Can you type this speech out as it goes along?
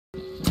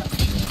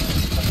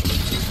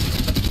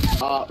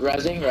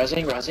Rezzing.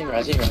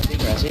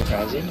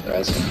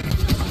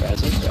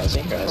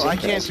 Oh, I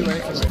can't do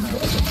anything right now.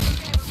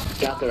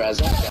 Got the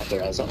res up.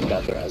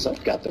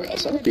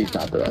 He's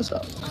got the res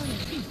up.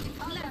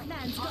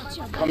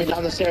 Coming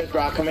down the stairs,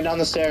 Brock. Coming down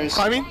the stairs.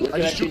 Climbing?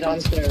 Looking at you down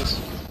the stairs.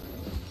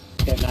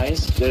 Okay,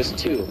 nice. There's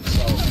two.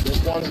 So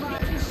this one's.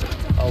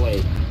 Oh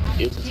wait,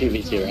 it's a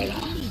 2v2 right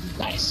now.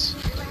 Nice.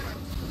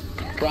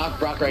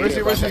 Brock right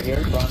here. Brock right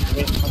here. Brock,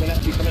 coming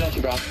at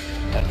you, Brock.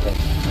 Okay.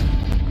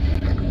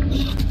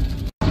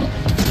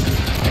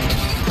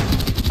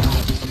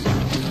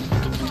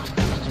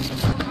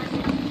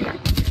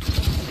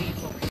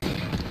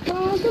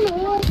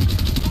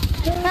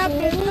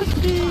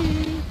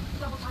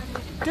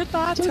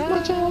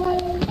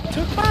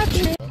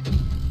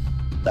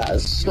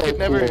 That's so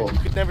cool. You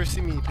could never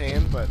see me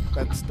paying, but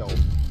that's dope.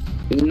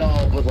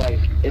 No, but like,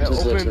 it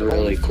just looks opened really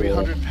only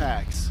cool. 300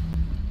 packs.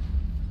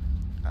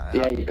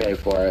 Yeah, you pay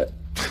for it.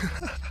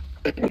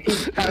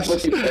 That's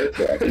what you pay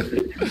for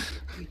it.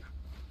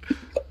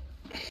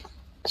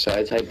 Should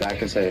I type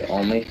back and say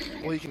only?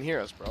 Well, you can hear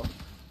us, bro.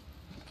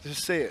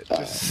 Just say it.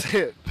 Just say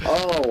it.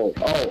 Oh,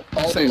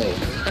 Say only. it.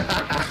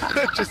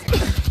 Just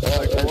Well,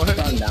 like, it's what?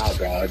 done now,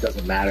 bro. It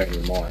doesn't matter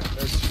anymore.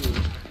 That's true.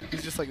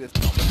 He's just like this.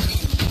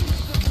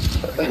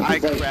 I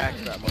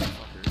cracked that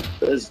motherfucker.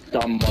 This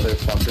dumb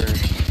motherfucker.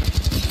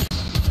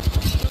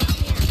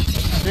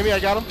 Maybe I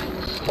got him.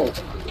 Oh.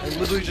 I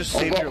literally just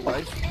saved your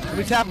life. Let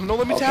me tap him. No,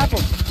 let me tap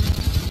him.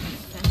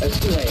 That's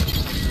too late.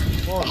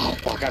 Oh,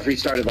 fuck. I've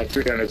restarted like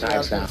 300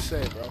 times now.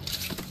 Say, bro.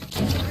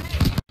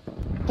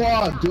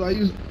 Fuck, do I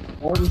use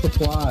order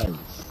supplies?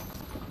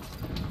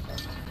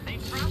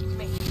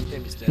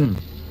 Jamie's dead.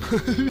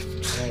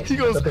 He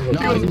goes,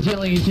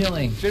 he's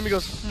healing. Jamie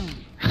goes,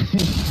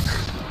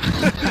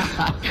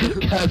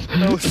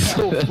 That was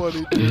so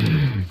funny,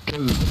 dude.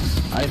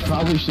 Cause I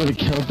probably should have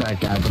killed that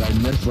guy, but I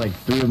missed like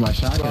 3 of my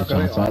shotgun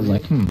shots, so I was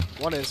like,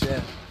 One is,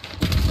 yeah.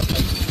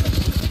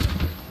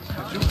 I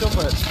juked him,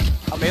 but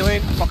I'm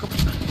meleeing. Fuck him.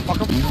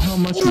 You know how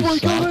much Oh my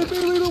god, I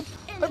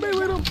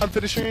meleeed him. I'm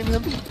finishing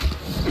him.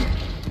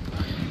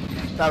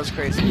 That was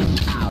crazy.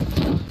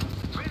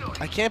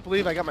 I can't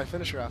believe I got my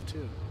finisher off,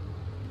 too.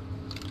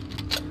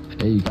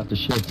 Hey, you got the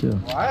shit, too.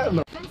 Well, I have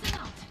no.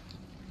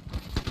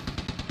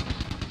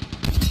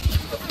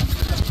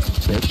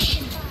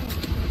 Bitch.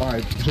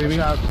 Alright, Jamie.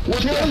 Watch out,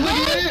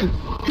 let's get in!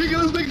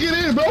 Let's get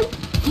in, bro!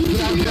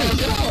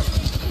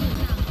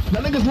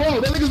 That nigga's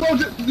low,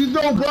 He's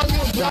low, bro!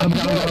 Got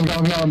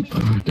him.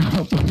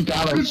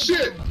 Good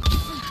shit!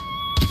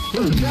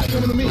 He's not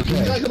coming to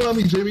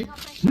me, Jamie.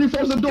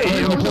 Reinforce the door,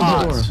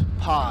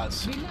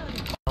 Pause.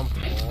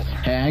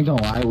 Hey, I ain't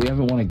gonna lie, we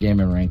haven't won a game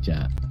in ranked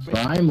yet.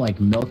 But I'm like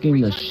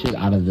milking the shit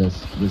out of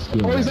this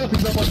game. Oh, he's up on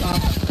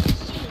top.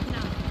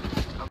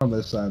 On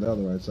this side, the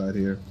other right side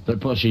here. They're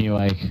pushing you,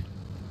 Ike.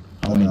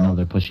 Oh, wait, no,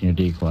 they're pushing your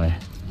decoy.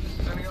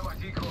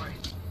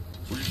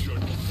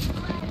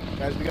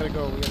 Guys, we gotta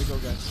go,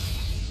 guys.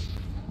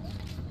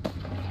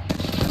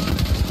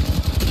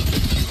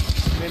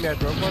 Maybe I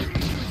broke one.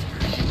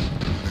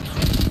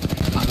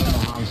 I don't know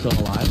how I'm still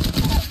alive.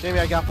 Maybe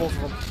I got both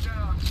of them.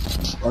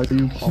 Are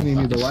you kidding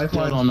me? The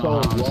lifeline don't know how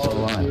I'm so still low,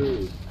 alive.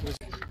 dude.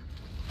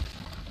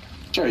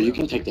 Sure, you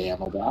can take the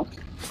ammo back.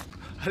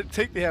 I didn't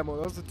take the ammo,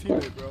 that was a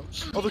teammate, bro.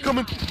 Oh, they're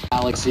coming!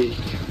 Galaxy.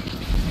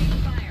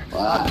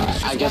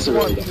 I guess it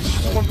really does. It's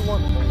just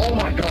 1-1. Oh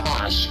my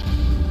gosh!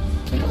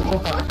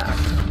 What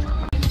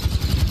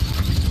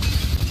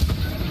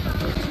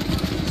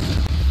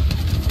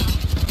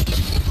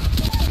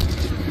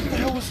the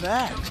hell was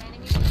that?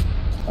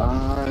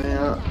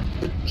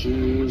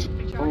 Choose.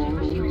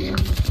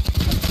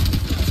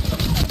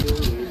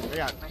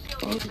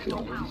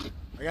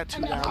 I got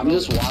 2 down. I'm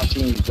just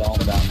watching you dome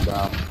down, bro.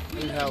 I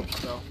need help,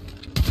 bro.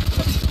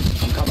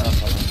 I'm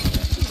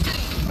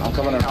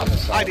coming up on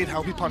this side. I need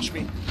help, he punched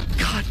me.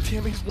 God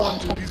damn, he's one,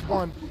 dude, he's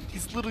one.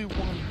 He's literally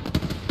one.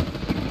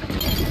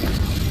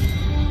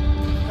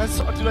 That's,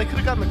 dude, I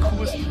could've gotten the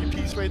coolest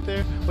piece right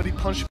there, but he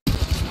punched me.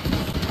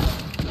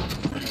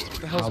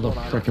 What the hell's How the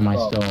going on? frick am I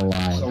still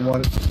alive? So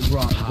what?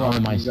 How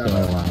am I still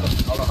alive?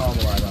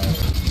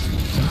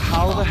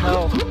 How the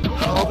hell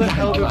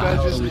did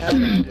that just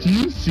happen? Do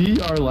you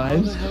see our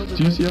lives?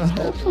 Do you see our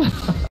health?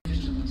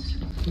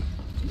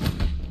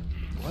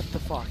 What the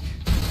fuck?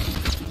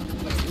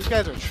 These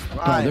guys are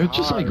trying. Bro, they're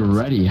just like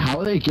ready. How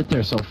do they get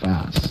there so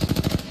fast?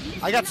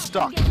 I got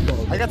stuck.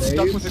 I got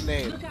stuck with a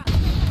nade.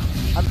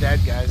 I'm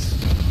dead, guys.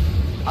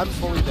 I'm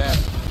fully dead.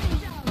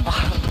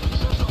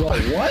 Bro,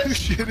 what? Are you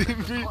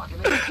shitting me?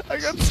 I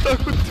got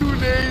stuck with 2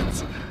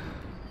 nades.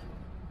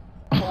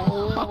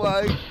 Oh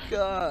my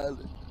god.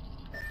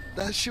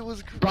 That shit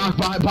was crazy. Brock,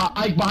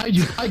 Ike behind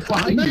you. Ike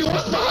behind you. Nigga,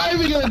 what's behind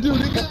me gonna do,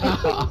 nigga?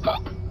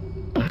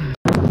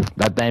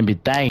 That thing be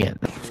dangin'.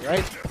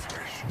 Right?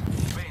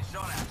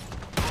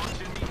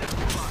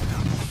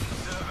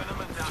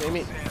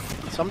 Jamie,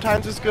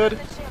 sometimes it's good,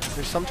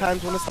 there's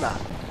sometimes when it's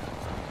not.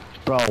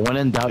 Bro, when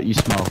in doubt, you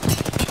smoke.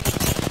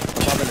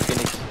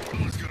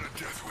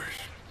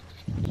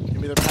 Give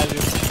me the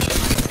pageant.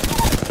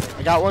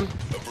 I got one.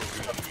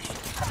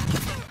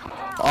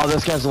 Oh,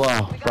 this guy's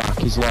low. Brock,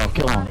 he's low.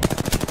 Kill him.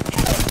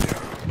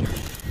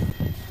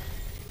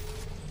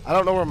 I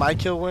don't know where my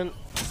kill went.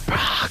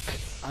 Brock.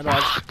 I know.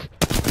 Brock.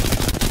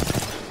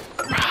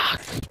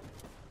 Brock.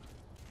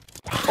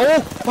 Oh,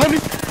 behind me!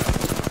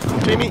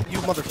 Jamie, you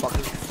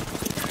motherfucker.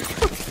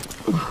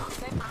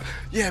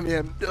 Yeah,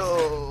 man.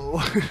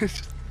 No.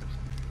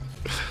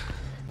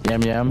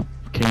 Yam yam.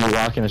 Can you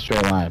walk in a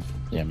straight line?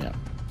 Yam yam.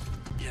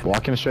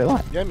 Walk in a straight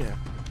line. Yeah, man.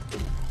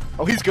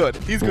 Oh, he's good.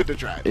 He's good to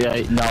try. Yeah,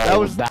 no, that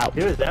was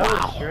Dude, that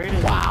was straight.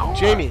 Wow.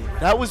 Jamie,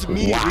 that was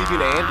me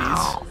leaving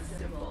Andy's.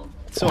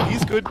 So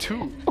he's good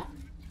too.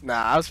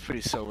 Nah, I was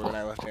pretty sober when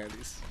I left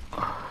Andy's.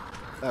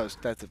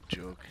 That's a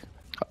joke.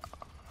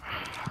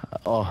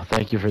 Oh,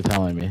 thank you for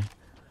telling me.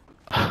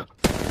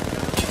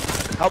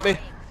 Help me.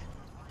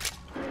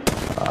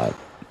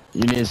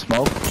 You need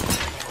smoke?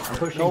 I'm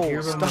pushing No,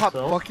 here by stop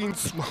myself. fucking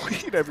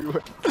smoking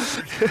everywhere.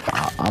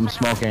 I'm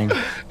smoking.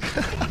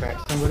 Crack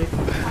somebody.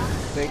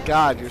 Thank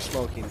God you're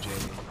smoking, Jamie.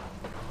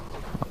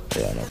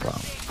 Yeah, no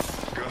problem.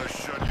 Gonna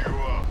shut you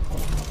up.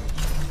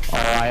 Oh,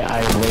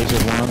 I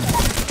lasered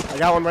one. I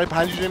got one right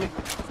behind you, Jamie.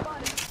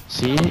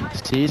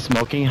 See,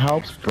 smoking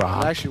helps, bro.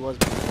 It actually was.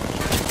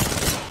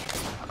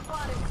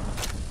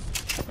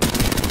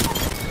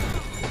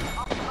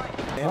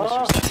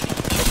 Oh.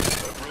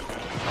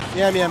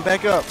 Yeah, man,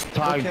 back up.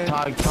 Tog. Okay.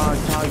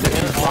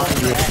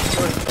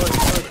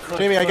 Push,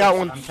 Jamie, I got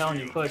one. I'm telling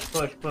you, push. Go.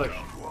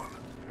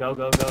 Oh,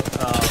 you're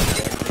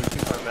too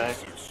far back.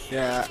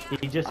 Yeah,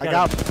 He just I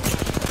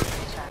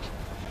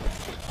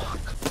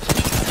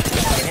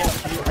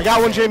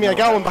got one, Jamie. I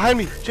got one behind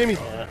me. Jamie,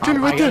 Jamie,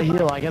 right there.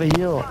 I gotta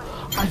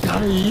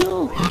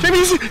heal. Jamie,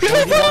 he's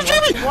right there,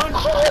 Jamie.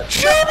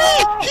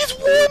 Jamie, he's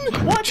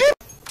one. Jamie.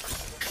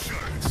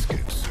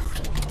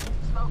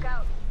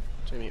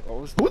 Jamie,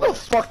 what was Who the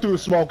fuck threw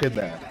smoke in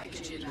there?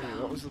 Jamie,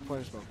 what was the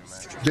point of smoking,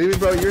 man? Jamie,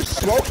 bro, your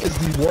smoke is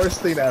the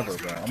worst thing ever,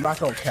 bro. I'm not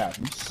gonna cap.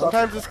 You suck.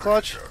 Sometimes it's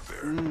clutch.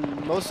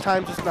 Most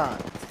times it's not.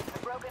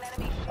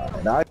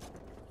 Now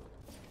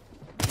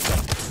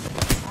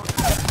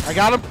I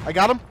got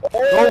him.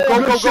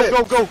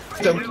 Oh, Go.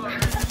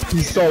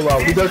 he's so low.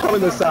 They're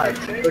coming this side.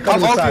 They're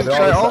coming this side.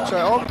 Try ult.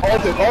 Come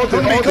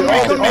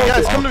to me,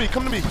 guys. Come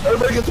to me.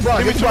 Everybody get the Brock.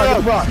 Give me Get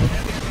the Brock.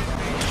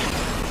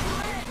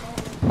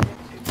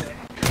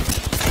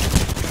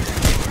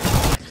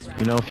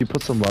 You know, if you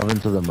put some love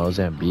into the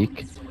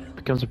Mozambique, it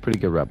becomes a pretty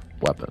good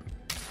weapon.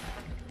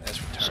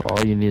 So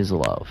all you need is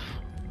love.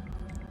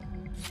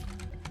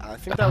 I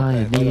think that All you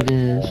with need the,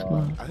 is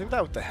love. I think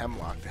that with the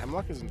hemlock. The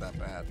hemlock isn't that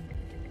bad.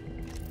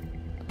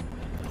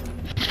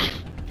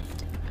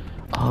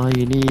 All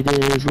you need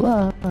is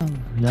love.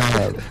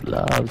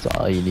 Love's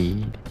all you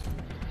need.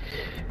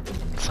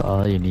 It's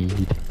all you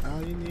need.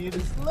 All you need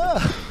is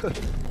love.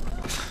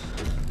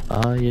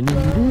 All you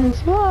need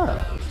is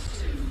love.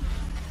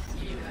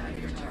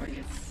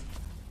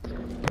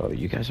 Bro,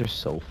 you guys are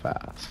so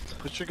fast.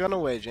 Put your gun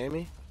away,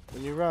 Jamie.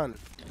 When you run.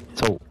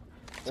 It's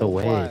a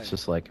way. Why? It's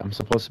just like I'm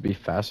supposed to be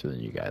faster than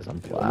you guys. I'm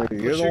flat. Put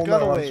your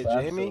gun away,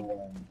 Jamie.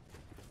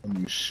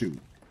 When you shoot.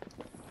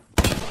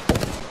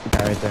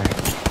 Guy right there.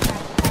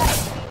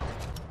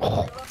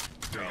 Oh,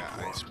 Yeah,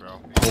 nice, bro.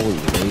 holy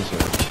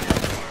laser.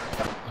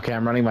 Okay,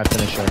 I'm running my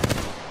finisher.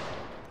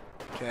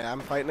 Okay,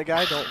 I'm fighting a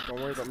guy. Don't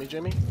worry about me,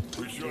 Jamie.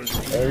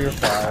 There you're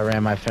fine. I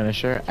ran my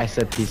finisher. I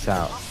said peace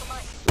out.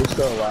 We're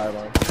still alive,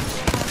 man.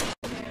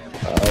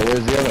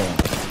 Where's the other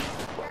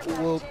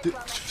one? Well,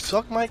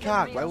 suck my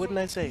cock. Why wouldn't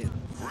I say it?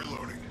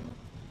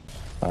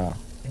 Oh,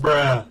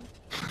 Bruh.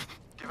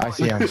 I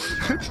see him.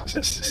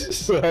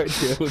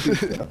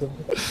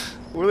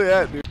 Where they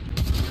at, dude?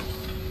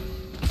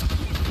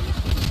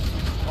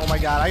 Oh my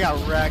god, I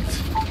got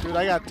wrecked. Dude,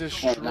 I got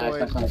destroyed.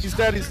 Nice. He's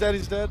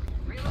dead.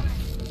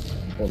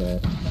 Hold on.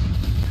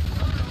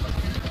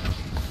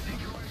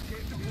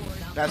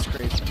 That's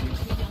crazy.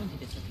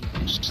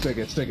 Stick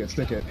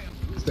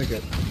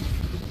it.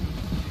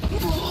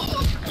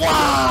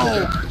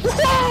 Wow!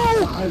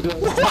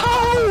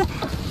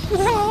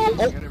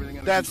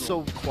 Oh, that's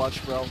so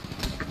clutch, bro.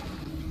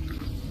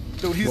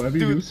 Dude, Whatever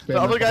you do, spam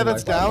the other that guy for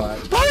that's life, down.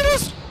 life. Behind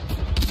us!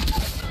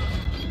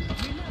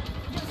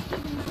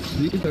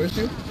 Did he thirst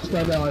you?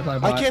 Spam that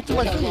lifeline. I can't do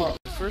my thing.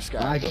 First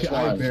guy.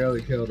 I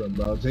barely killed him,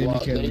 bro. Jamie Well,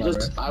 came to my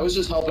rest. I was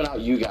just helping out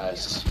you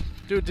guys.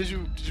 Dude, did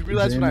you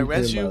realize when I Jamie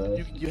res came by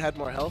you, you had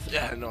more health?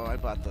 Yeah, no, I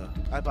bought the.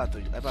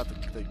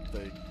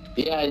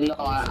 Yeah, no,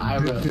 I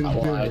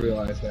Didn't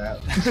realize that.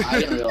 I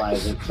didn't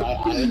realize it.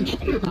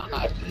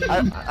 I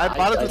I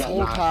bought it this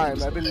whole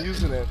time. I've been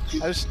using it.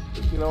 I just,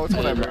 it's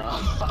whatever.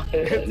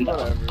 It's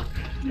whatever.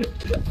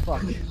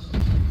 Fuck.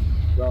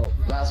 Bro,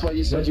 That's why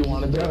you said you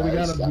wanted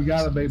to. we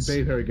gotta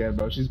bait her again,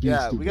 bro. She's being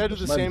Yeah, stupid. we gotta do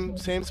the Let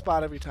same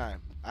spot every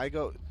time. I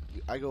go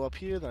up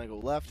here, then I go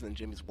left, and then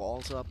Jimmy's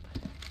wall's up,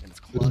 and it's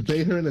Just clutch.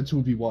 bait her in a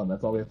 2v1.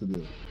 That's all we have to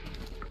do.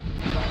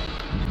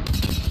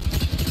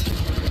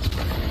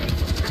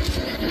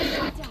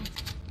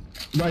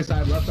 Right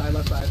side, left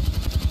side.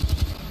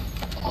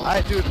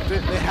 Dude,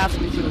 they have to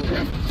be doing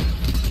it.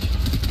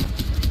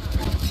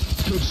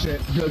 Good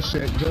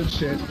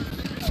shit.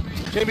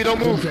 Jamie, don't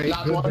move. Good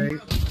bait.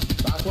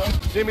 Last one.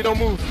 Jamie, don't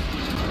move.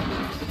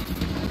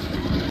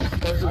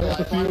 Close to the I got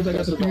the fuse, I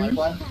got the fuse.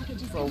 lifeline.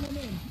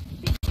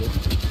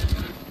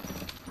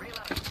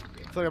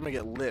 I feel like I'm gonna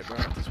get lit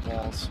right off these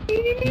walls.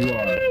 You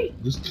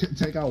are. Just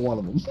take out one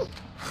of them.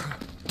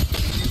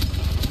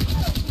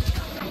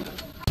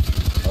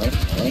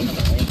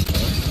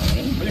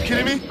 Are you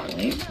kidding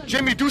me?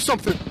 Jamie, do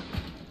something.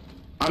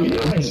 I'm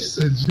doing He it.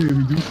 said,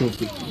 Jamie, do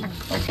something.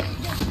 Okay.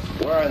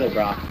 Where are they,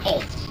 Brock?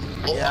 Oh.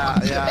 Yeah,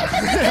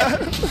 yeah.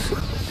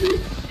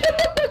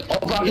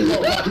 Oh, Brock is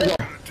low, Brock is low.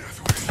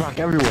 Brock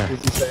everywhere.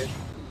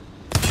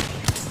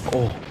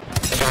 Oh.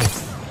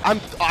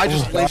 I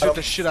just lasered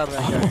the shit out of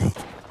that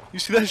guy. You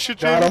see that shit,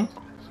 Jamie? Got him.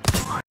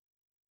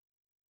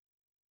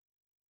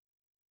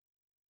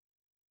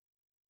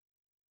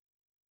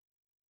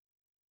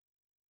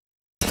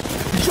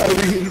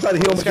 He tried to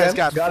heal him This guy's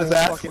again. Got his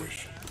ass. fucking-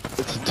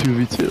 It's a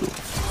 2v2.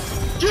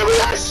 Give me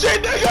that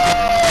shit,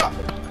 nigga!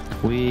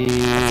 We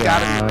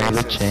gotta be are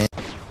the racist. champ.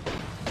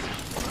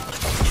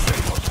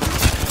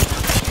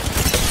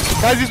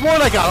 Guys, he's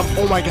one. I got him.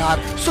 Oh my god.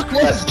 Suck me.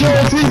 Let's go,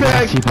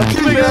 teabag!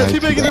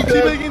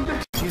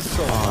 Teabag. He's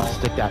so Oh,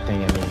 stick that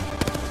thing at me.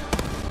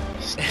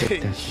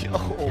 Stick that thing Yo.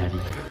 at me, daddy.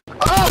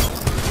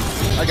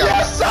 I got him.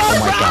 Yes, sir! Oh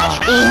my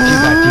god.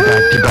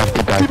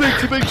 Teabag.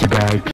 Teabag. Teabag.